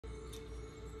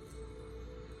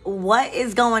What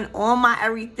is going on, my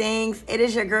everythings? It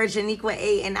is your girl Janiqua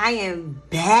A, and I am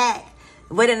back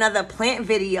with another plant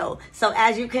video. So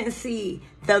as you can see,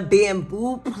 the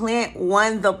bamboo plant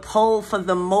won the poll for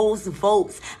the most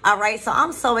votes. All right, so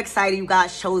I'm so excited you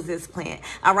guys chose this plant.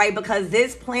 All right, because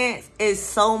this plant is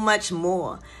so much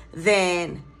more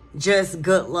than just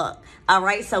good luck. All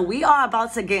right, so we are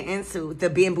about to get into the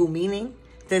bamboo meaning,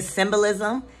 the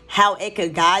symbolism, how it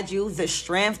could guide you, the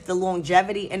strength, the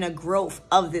longevity, and the growth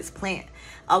of this plant.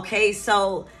 Okay,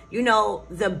 so, you know,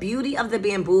 the beauty of the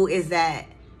bamboo is that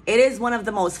it is one of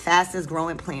the most fastest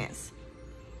growing plants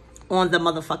on the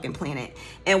motherfucking planet.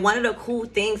 And one of the cool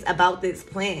things about this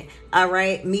plant, all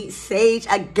right, meet sage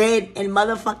again in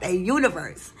motherfucking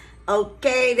universe.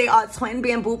 Okay, they are twin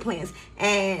bamboo plants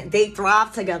and they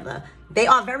thrive together. They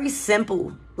are very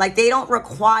simple. Like, they don't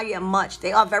require much.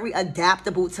 They are very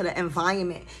adaptable to the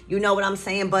environment. You know what I'm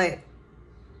saying? But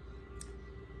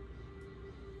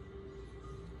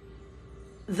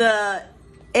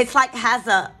it's like has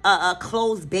a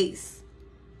closed base.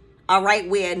 All right,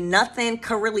 where nothing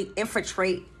can really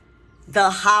infiltrate the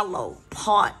hollow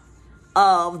part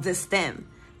of the stem.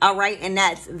 All right, and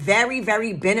that's very,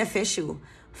 very beneficial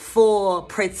for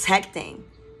protecting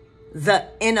the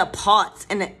inner parts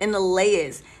and the inner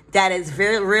layers. That is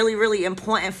really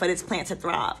important for this plant to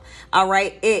thrive. All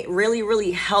right, it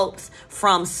really helps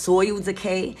from soil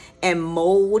decay and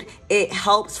mold. It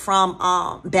helps from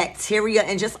bacteria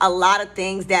and just a lot of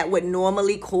things that would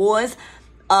normally cause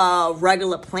a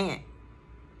regular plant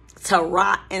to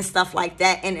rot and stuff like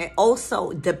that. And it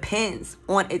also depends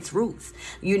on its roots.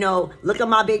 You know, look at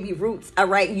my baby roots. All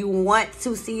right, you want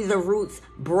to see the roots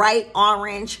bright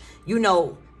orange, you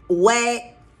know,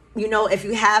 wet, you know, if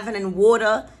you have it in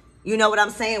water. You know what I'm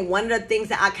saying? One of the things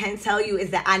that I can tell you is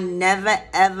that I never,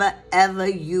 ever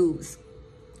use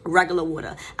regular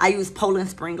water. I use Poland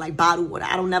Spring, like bottled water.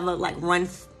 I don't never like run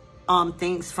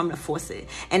things from the faucet.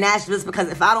 And that's just because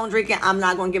if I don't drink it, I'm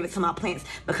not going to give it to my plants.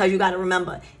 Because you got to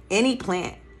remember, any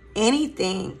plant,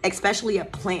 anything, especially a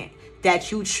plant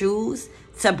that you choose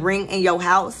to bring in your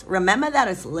house, remember that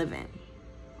it's living.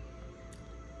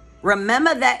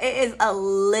 Remember that it is a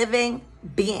living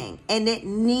being and it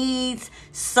needs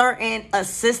certain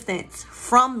assistance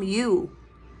from you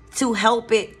to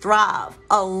help it thrive,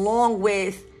 along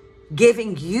with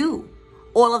giving you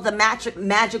all of the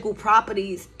magical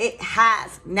properties it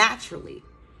has naturally.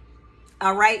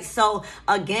 All right, so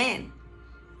again,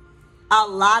 a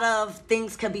lot of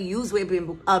things can be used with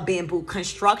bamboo.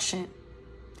 Construction,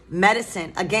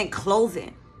 medicine, again,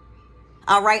 clothing.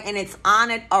 All right, and it's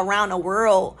honored around the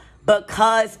world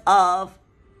because of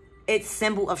its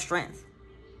symbol of strength.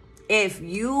 If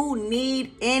you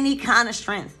need any kind of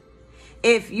strength,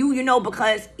 if you know,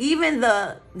 because even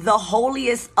the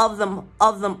holiest of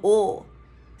them all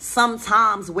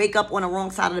sometimes wake up on the wrong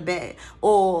side of the bed,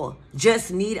 or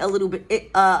just need a little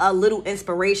bit a little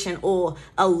inspiration, or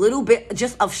a little bit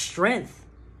just of strength.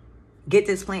 Get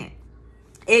this plant.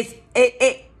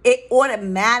 It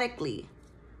automatically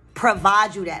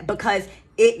provides you that, because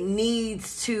it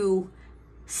needs to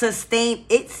sustain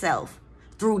itself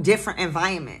through different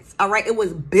environments. All right, it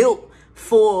was built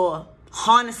for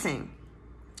harnessing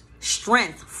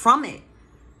strength from it.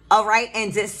 All right,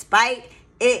 and despite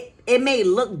it may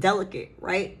look delicate,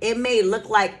 right? It may look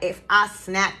like if I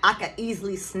snap, I could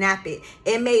easily snap it.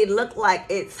 It may look like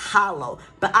it's hollow,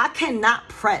 but I cannot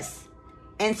press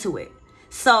into it.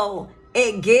 So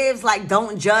it gives, like,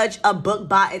 don't judge a book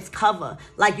by its cover.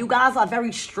 Like, you guys are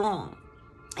very strong.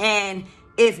 And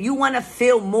if you want to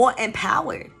feel more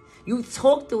empowered, you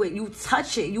talk to it, you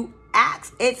touch it, you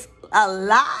ask. It's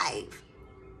alive.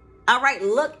 All right,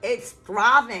 look, it's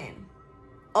thriving.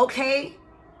 Okay?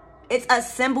 It's a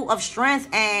symbol of strength.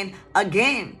 And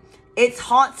again, it's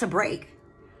hard to break.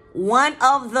 One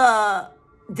of the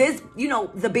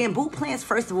bamboo plants,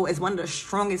 first of all, is one of the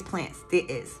strongest plants there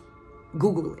is.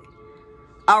 Google it.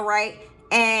 All right?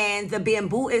 And the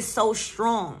bamboo is so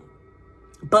strong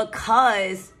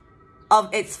because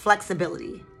of its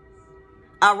flexibility.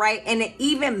 All right, and it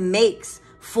even makes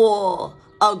for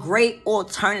a great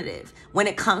alternative when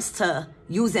it comes to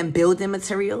using building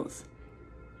materials.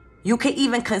 You can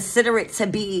even consider it to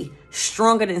be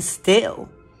stronger than steel.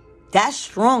 That's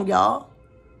strong, y'all.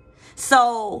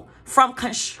 So from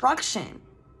construction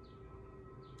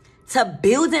to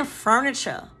building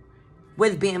furniture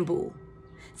with bamboo,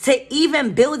 to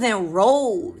even building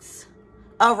roads,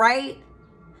 all right?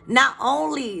 Not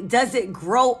only does it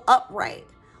grow upright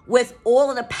with all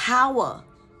of the power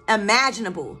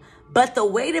imaginable, but the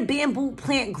way the bamboo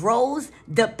plant grows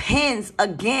depends,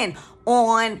 again,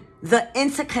 on the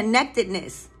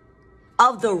interconnectedness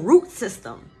of the root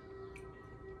system.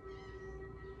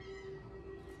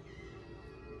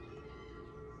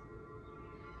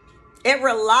 It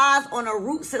relies on a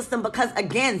root system because,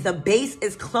 again, the base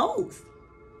is closed.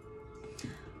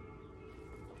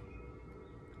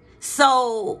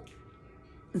 So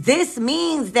this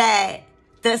means that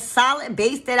the solid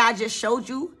base that I just showed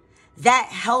you, that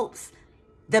helps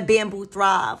the bamboo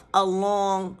thrive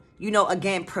along,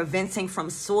 again, preventing from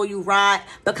soil rot,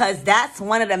 because that's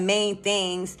one of the main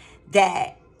things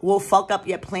that will fuck up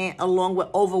your plant, along with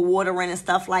overwatering and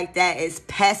stuff like that, is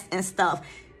pests and stuff.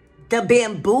 The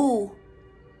bamboo,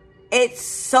 it's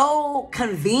so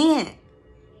convenient.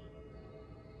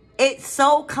 It's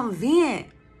so convenient.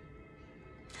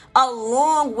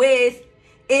 Along with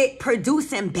it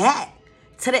producing back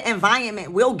to the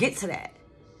environment. We'll get to that.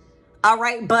 All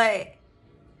right, but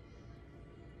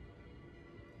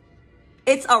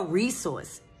it's a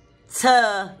resource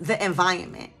to the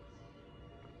environment.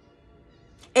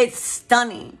 It's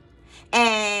stunning.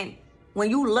 And when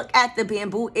you look at the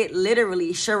bamboo, it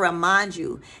literally should remind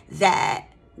you that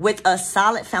with a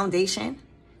solid foundation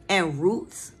and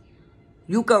roots,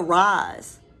 you could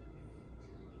rise.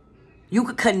 You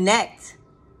could connect.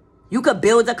 You could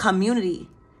build a community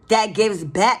that gives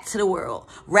back to the world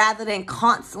rather than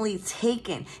constantly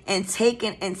taking and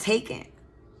taking and taking.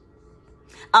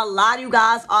 A lot of you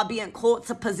guys are being called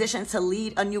to position to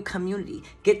lead a new community.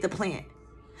 Get the plant.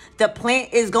 The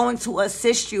plant is going to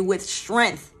assist you with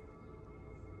strength.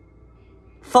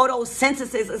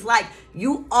 Photosynthesis is like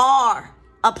you are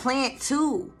a plant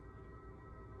too.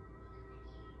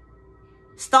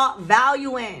 Start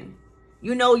valuing,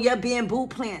 your bamboo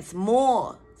plants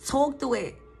more. Talk to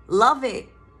it. Love it.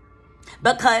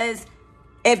 Because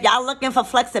if y'all looking for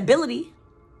flexibility,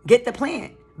 get the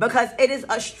plant. Because it is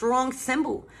a strong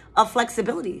symbol of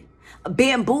flexibility.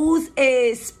 Bamboos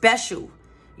is special.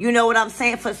 You know what I'm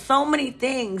saying? For so many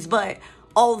things. But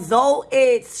although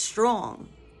it's strong,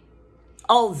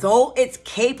 although it's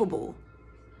capable,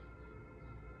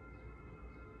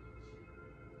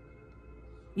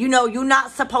 you're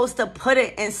not supposed to put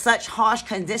it in such harsh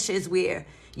conditions where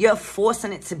you're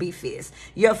forcing it to be fierce.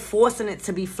 You're forcing it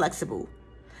to be flexible.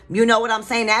 You know what I'm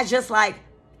saying? That's just like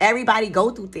everybody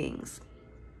go through things.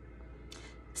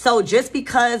 So just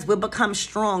because we become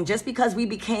strong, just because we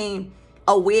became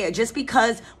aware, just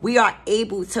because we are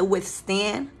able to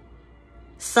withstand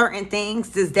certain things,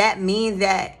 does that mean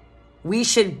that we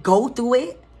should go through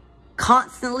it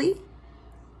constantly?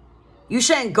 You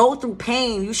shouldn't go through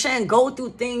pain. You shouldn't go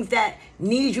through things that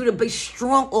need you to be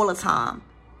strong all the time.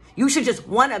 You should just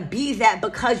want to be that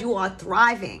because you are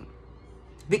thriving,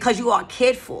 because you are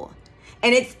cared for.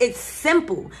 And it's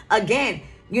simple. Again,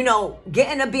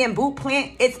 getting a bamboo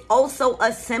plant, it's also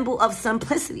a symbol of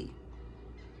simplicity.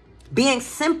 Being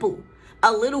simple,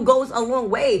 a little goes a long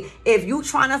way. If you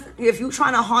trying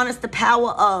to harness the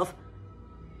power of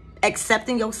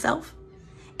accepting yourself,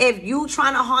 if you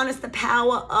trying to harness the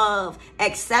power of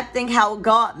accepting how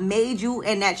God made you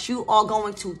and that you are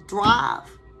going to thrive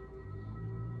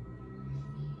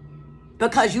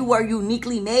because you were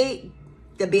uniquely made,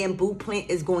 the bamboo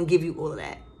plant is going to give you all of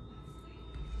that.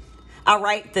 All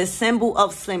right, the symbol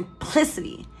of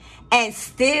simplicity and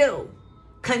still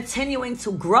continuing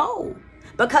to grow.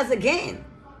 Because again,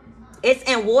 it's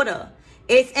in water.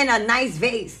 It's in a nice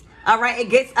vase. All right, it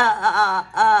gets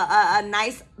a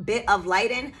nice bit of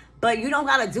lighting, but you don't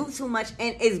got to do too much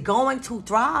and it's going to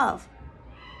thrive.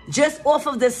 Just off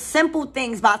of the simple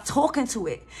things by talking to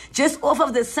it. Just off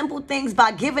of the simple things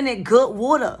by giving it good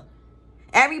water.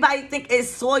 Everybody think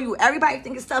it's soil. Everybody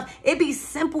think it's stuff. It be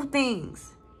simple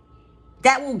things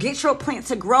that will get your plant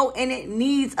to grow, and it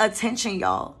needs attention,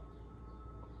 y'all.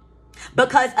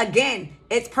 Because again,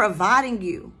 it's providing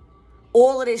you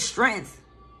all of this strength.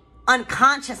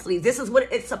 Unconsciously, this is what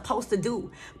it's supposed to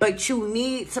do, but you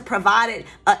need to provide it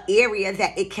an area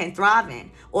that it can thrive in,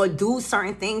 or do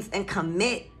certain things and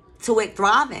commit to it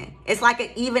thriving. It's like an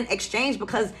even exchange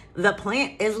because the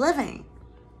plant is living.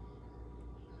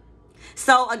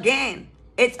 So again,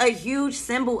 it's a huge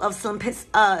symbol of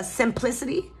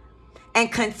simplicity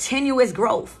and continuous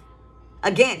growth.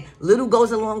 Again, little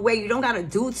goes a long way. You don't got to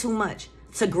do too much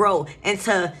to grow and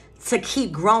to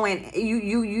keep growing.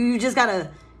 You just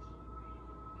gotta.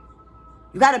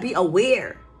 You got to be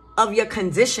aware of your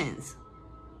conditions.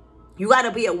 You got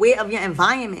to be aware of your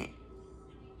environment.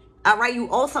 All right. You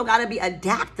also got to be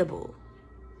adaptable.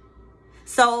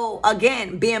 So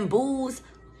again, bamboos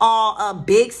are a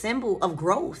big symbol of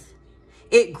growth.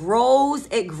 It grows,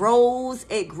 it grows,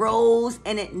 it grows,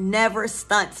 and it never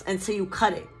stunts until you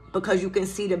cut it because you can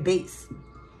see the base.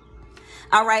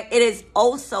 All right. It is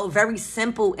also very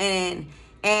simple and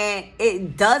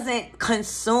it doesn't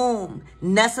consume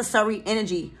necessary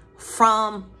energy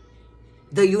from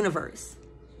the universe.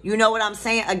 You know what I'm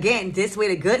saying? Again, this way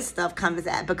the good stuff comes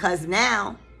at, because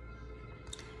now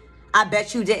I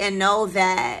bet you didn't know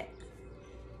that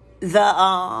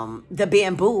the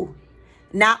bamboo,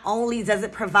 not only does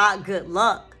it provide good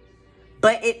luck,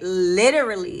 but it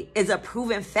literally is a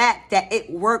proven fact that it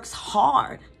works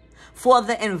hard for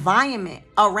the environment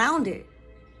around it.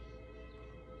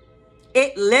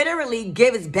 It literally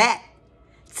gives back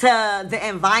to the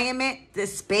environment, the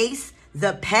space,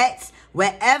 the pets.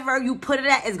 Wherever you put it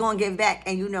at, it's going to give back.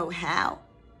 And you know how?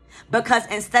 Because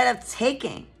instead of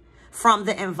taking from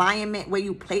the environment where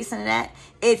you placing it at,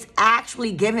 it's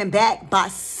actually giving back by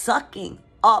sucking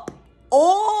up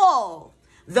all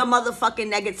the motherfucking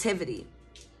negativity.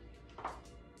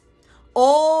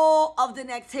 All of the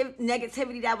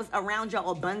negativity that was around your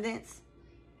abundance,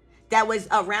 that was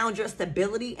around your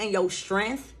stability and your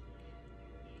strength.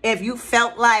 If you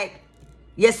felt like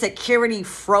your security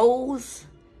froze,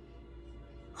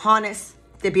 harness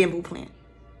the bamboo plant.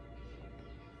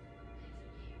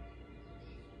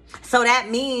 So that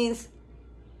means,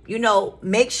 you know,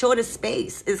 make sure the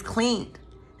space is cleaned.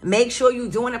 Make sure you're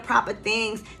doing the proper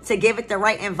things to give it the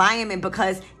right environment,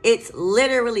 because it's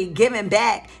literally giving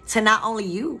back to not only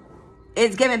you.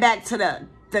 It's giving back to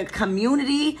the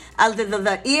community,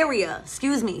 the area,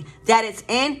 excuse me, that it's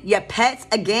in, your pets,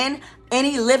 again,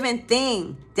 any living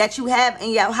thing that you have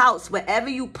in your house. Wherever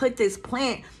you put this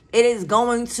plant, it is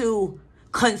going to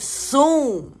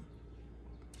consume,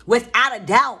 without a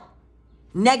doubt,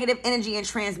 negative energy and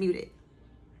transmute it.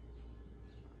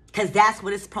 Because that's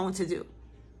what it's prone to do.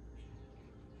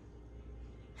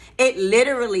 It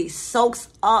literally soaks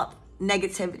up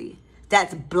negativity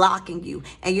that's blocking you.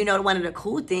 And you know, one of the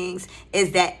cool things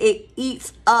is that it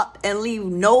eats up and leave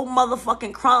no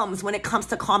motherfucking crumbs when it comes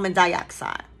to carbon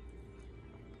dioxide.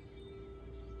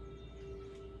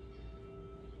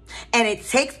 And it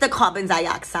takes the carbon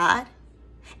dioxide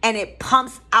and it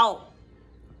pumps out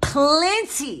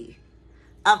plenty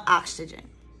of oxygen.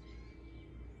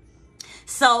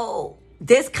 So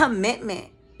this commitment,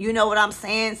 you know what I'm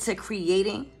saying, to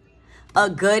creating a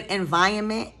good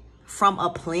environment from a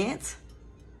plant,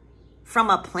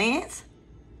 a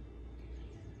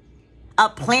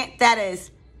plant that is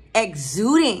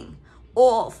exuding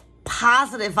off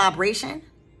positive vibration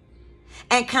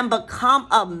and can become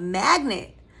a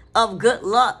magnet of good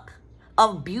luck,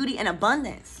 of beauty and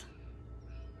abundance.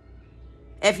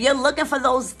 If you're looking for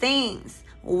those things,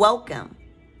 welcome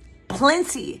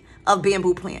plenty of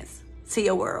bamboo plants to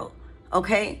your world,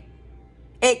 okay?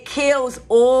 It kills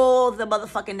all the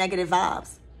motherfucking negative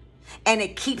vibes. And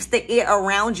it keeps the air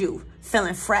around you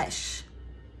feeling fresh,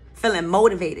 feeling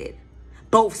motivated,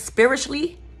 both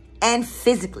spiritually and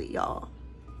physically, y'all.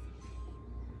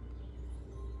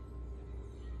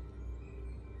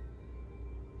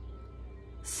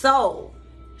 So,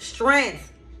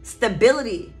 strength,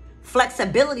 stability,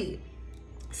 flexibility,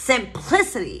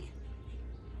 simplicity.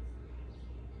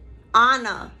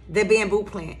 Honor the bamboo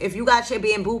plant. If you got your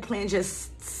bamboo plant just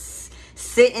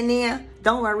sitting there,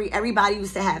 don't worry, everybody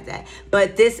used to have that.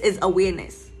 But this is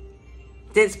awareness.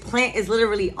 This plant is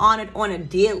literally honored on a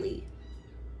daily.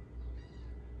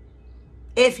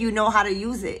 If you know how to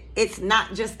use it, it's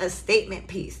not just a statement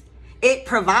piece. It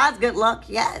provides good luck,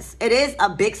 yes. It is a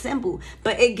big symbol,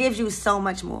 but it gives you so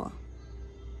much more.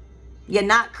 You're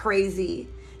not crazy.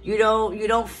 You don't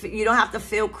have to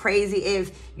feel crazy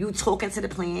if you talking to the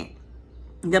plant.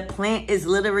 The plant is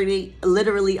literally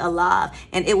alive,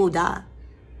 and it will die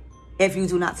if you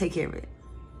do not take care of it.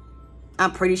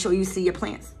 I'm pretty sure you see your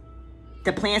plants.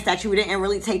 The plants that you didn't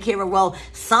really take care of, well,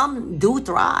 some do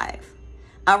thrive.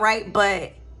 All right,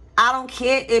 but I don't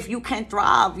care if you can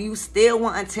thrive. You still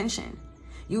want attention.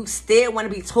 You still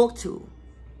want to be talked to.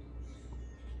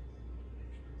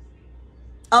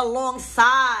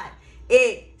 Alongside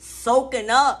it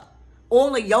soaking up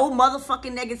all of your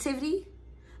motherfucking negativity.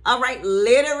 All right,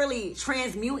 literally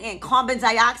transmuting carbon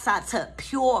dioxide to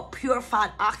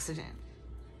purified oxygen.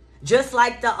 Just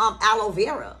like the aloe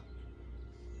vera.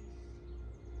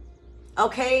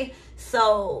 Okay,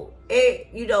 so it,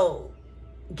 you know,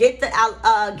 get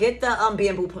the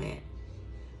bamboo plant.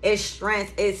 It's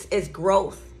strength, it's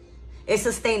growth, it's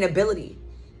sustainability.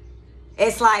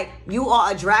 It's like you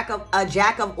are a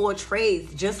jack of all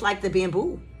trades, just like the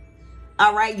bamboo.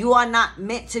 All right, you are not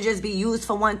meant to just be used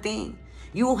for one thing.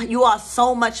 You are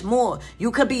so much more.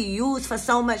 You could be used for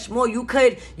so much more. You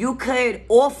could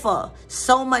offer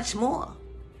so much more.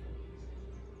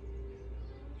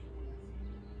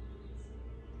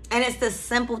 And it's the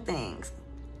simple things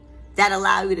that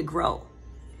allow you to grow.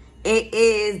 It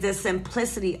is the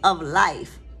simplicity of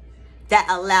life that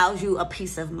allows you a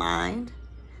peace of mind,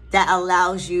 that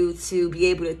allows you to be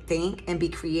able to think and be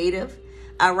creative.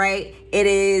 All right. It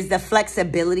is the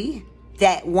flexibility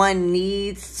that one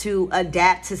needs to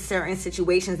adapt to certain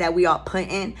situations that we are put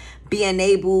in, being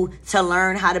able to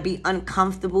learn how to be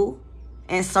uncomfortable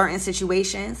in certain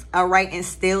situations, all right, and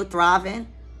still thriving,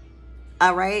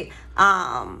 all right,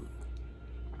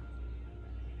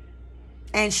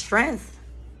 and strength.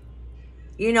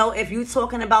 You know, if you're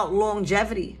talking about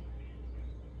longevity,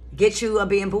 get you a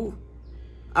bamboo,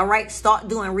 all right, start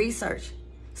doing research,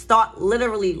 start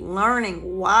literally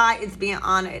learning why it's being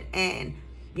honored. And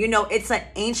you know, it's an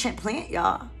ancient plant,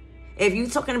 y'all. If you're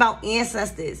talking about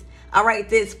ancestors, all right,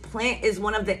 this plant is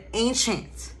one of the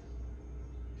ancient,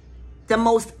 the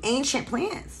most ancient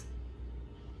plants.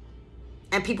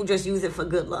 And people just use it for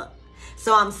good luck.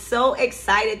 So I'm so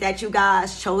excited that you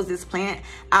guys chose this plant.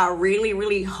 I really,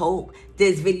 really hope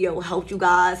this video helped you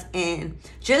guys. And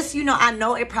just, you know, I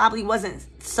know it probably wasn't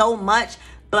so much,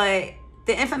 but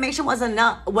the information was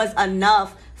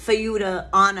enough for you to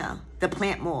honor the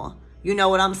plant more. You know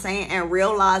what I'm saying? And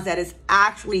realize that it's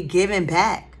actually giving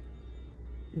back.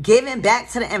 Giving back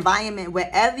to the environment.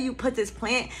 Wherever you put this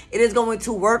plant, it is going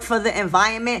to work for the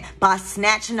environment by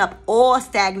snatching up all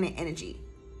stagnant energy.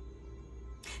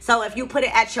 So if you put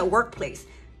it at your workplace,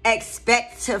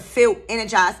 expect to feel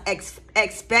energized.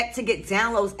 Expect to get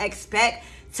downloads. Expect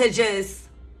to just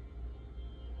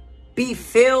be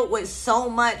filled with so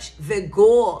much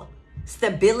vigor,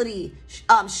 stability,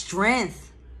 strength.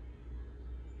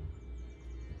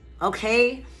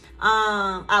 Okay,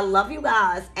 I love you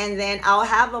guys, and then I'll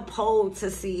have a poll to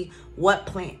see what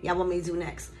plant y'all want me to do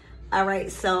next. All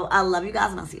right, so I love you guys,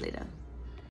 and I'll see you later.